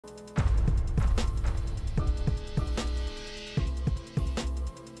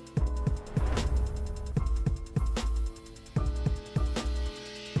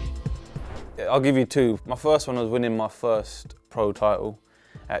I'll give you two. My first one was winning my first pro title.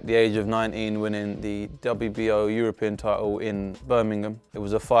 At the age of 19, winning the WBO European title in Birmingham. It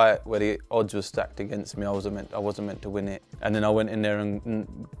was a fight where the odds were stacked against me. I wasn't meant to win it. And then I went in there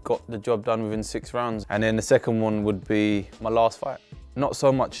and got the job done within 6 rounds. And then the second one would be my last fight. Not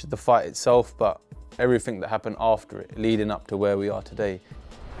so much the fight itself, but everything that happened after it, leading up to where we are today.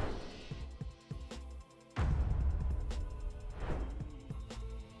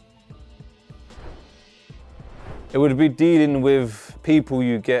 It would be dealing with people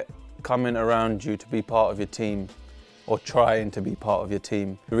you get coming around you to be part of your team or trying to be part of your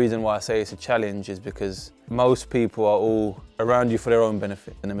team. The reason why I say it's a challenge is because most people are all around you for their own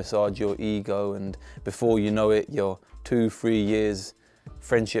benefit and they massage your ego, and before you know it, you're 2-3 years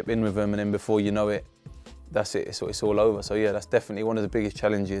friendship in with them, and then before you know it, that's it, it's all over. So yeah, that's definitely one of the biggest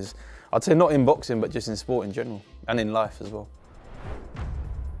challenges. I'd say not in boxing, but just in sport in general and in life as well.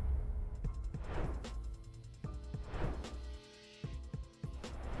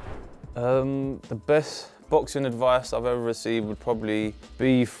 The best boxing advice I've ever received would probably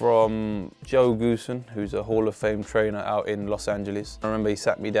be from Joe Goosen, who's a Hall of Fame trainer out in Los Angeles. I remember he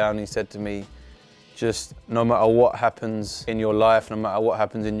sat me down and he said to me, just no matter what happens in your life, no matter what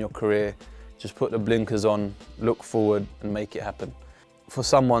happens in your career, just put the blinkers on, look forward and make it happen. For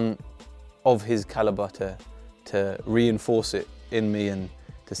someone of his caliber to reinforce it in me and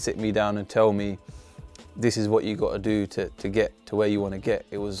to sit me down and tell me, this is what you got to do to get to where you want to get,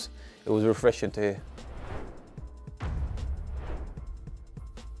 it was refreshing to hear.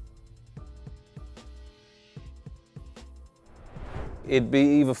 It'd be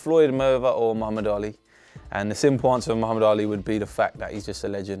either Floyd Mayweather or Muhammad Ali. And the simple answer of Muhammad Ali would be the fact that he's just a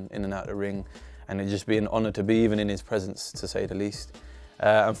legend in and out of the ring, and it'd just be an honour to be even in his presence, to say the least.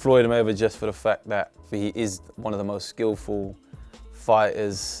 And Floyd Mayweather just for the fact that he is one of the most skillful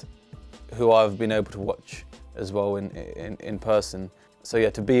fighters who I've been able to watch as well in person. So yeah,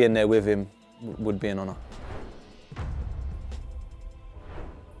 to be in there with him would be an honour.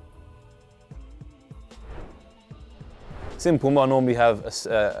 Simple, I normally have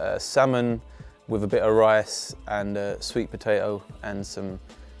a salmon with a bit of rice and a sweet potato and some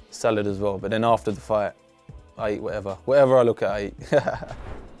salad as well. But then after the fight, I eat whatever. Whatever I look at, I eat. I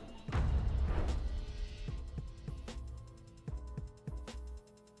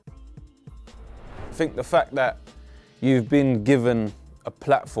think the fact that you've been given a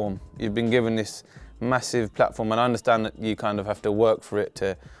platform, you've been given this massive platform, and I understand that you kind of have to work for it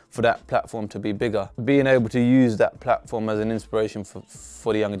for that platform to be bigger. Being able to use that platform as an inspiration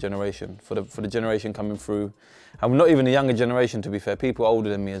for the younger generation, for the generation coming through, and not even the younger generation, to be fair, people older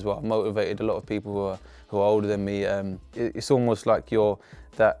than me as well. I've motivated a lot of people who are older than me. It's almost like you're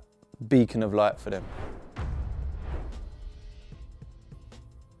that beacon of light for them.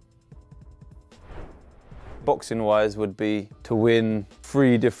 Boxing-wise would be to win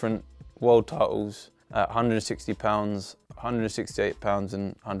 3 different world titles at 160 pounds, 168 pounds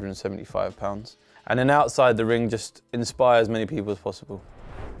and 175 pounds. And then outside the ring, just inspire as many people as possible.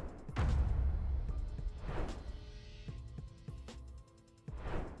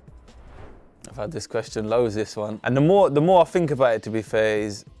 I've had this question loads, this one. And the more I think about it, to be fair,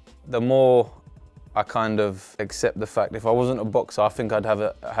 is the more I kind of accept the fact if I wasn't a boxer, I think I'd have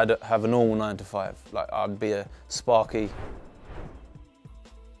a normal 9 to 5. Like I'd be a Sparky.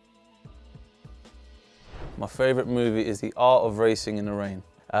 My favourite movie is The Art of Racing in the Rain.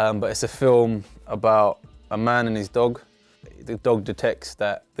 But it's a film about a man and his dog. The dog detects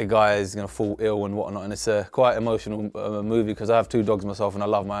that the guy is going to fall ill and whatnot, and it's a quite emotional movie because I have 2 dogs myself and I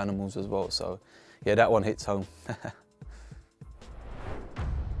love my animals as well. So yeah, that one hits home.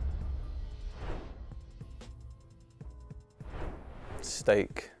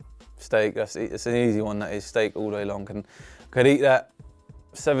 Steak, it's an easy one, that is. Steak all day long. Could eat that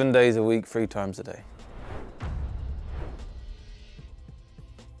 7 days a week, 3 times a day.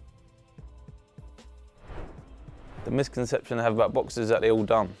 The misconception I have about boxers is that they're all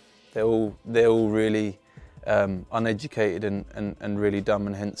dumb. They're all really uneducated and really dumb,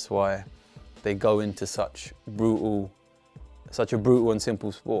 and hence why they go into such a brutal and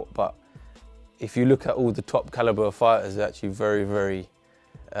simple sport. But if you look at all the top caliber of fighters, they're actually very, very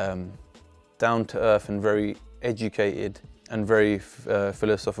down to earth and very educated and very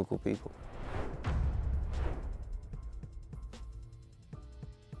philosophical people.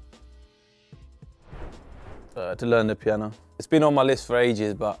 To learn the piano. It's been on my list for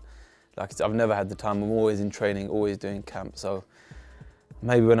ages, but like I said, I've never had the time. I'm always in training, always doing camp. So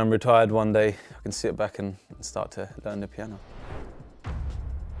maybe when I'm retired one day, I can sit back and start to learn the piano.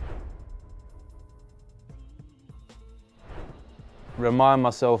 remind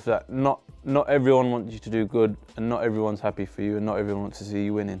myself that not everyone wants you to do good, and not everyone's happy for you, and not everyone wants to see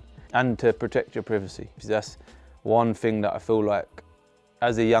you winning. And to protect your privacy. That's one thing that I feel like,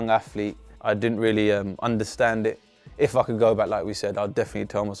 as a young athlete, I didn't really understand it. If I could go back, like we said, I'd definitely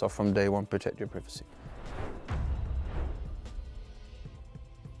tell myself from day one, protect your privacy.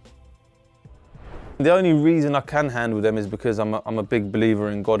 The only reason I can handle them is because I'm a big believer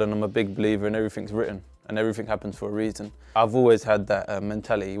in God, and I'm a big believer in everything's written and everything happens for a reason. I've always had that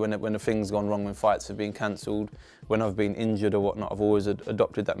mentality when the things gone wrong, when fights have been cancelled, when I've been injured or whatnot, I've always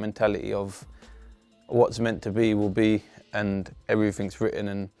adopted that mentality of what's meant to be will be, and everything's written,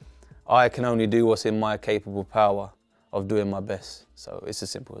 and I can only do what's in my capable power of doing my best. So it's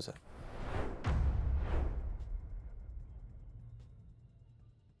as simple as that.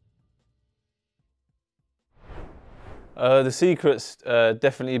 The secret's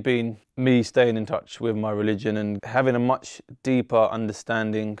definitely been me staying in touch with my religion and having a much deeper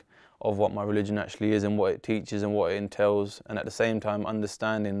understanding of what my religion actually is and what it teaches and what it entails, and at the same time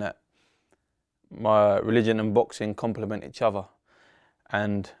understanding that my religion and boxing complement each other.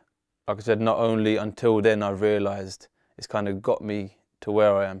 And like I said, not only until then I've realised it's kind of got me to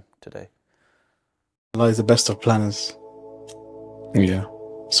where I am today. Allah is the best of planners. Yeah.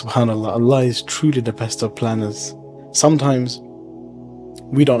 SubhanAllah, Allah is truly the best of planners. Sometimes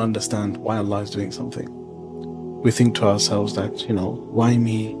we don't understand why Allah is doing something. We think to ourselves that, you know, why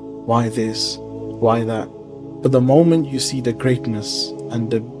me? Why this? Why that? But the moment you see the greatness and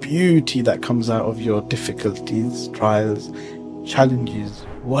the beauty that comes out of your difficulties, trials, challenges,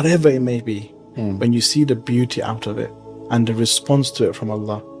 whatever it may be, when you see the beauty out of it and the response to it from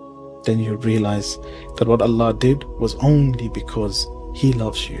Allah, then you realize that what Allah did was only because He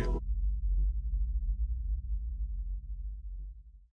loves you.